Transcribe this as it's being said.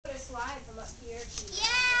up here.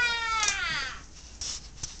 Yeah!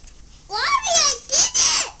 Mommy, I did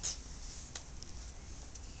it!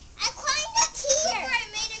 I climbed up here. Remember I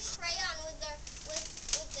made a crayon with a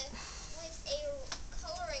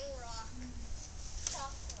coloring rock.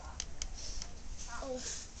 Soft rock.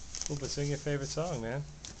 Oh, but sing your favorite song, man.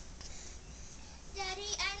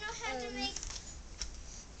 Daddy, I know how to make...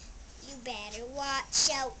 You better watch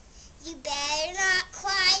out. You better not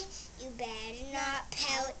cry. You better not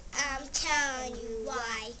pout. I'm telling you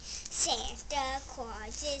why. Santa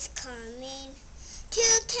Claus is coming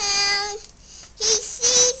to town. He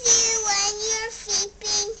sees you when you're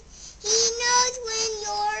sleeping. He knows when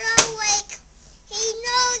you're awake. He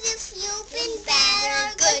knows if you've been bad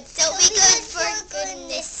or good. So be good for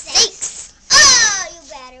goodness sakes. Oh, you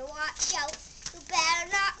better watch out. You better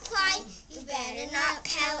not cry. You better not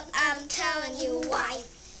pout. I'm telling you why.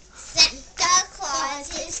 Santa Claus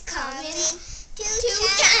is coming to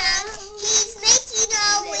town. He's making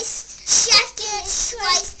a wish, check it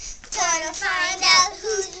twice. Gonna find out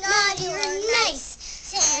who's naughty or nice.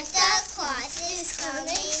 Santa Claus is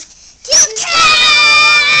coming to town.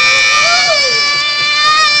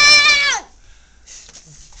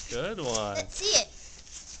 Good one. Let's see it.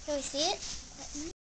 Can we see it?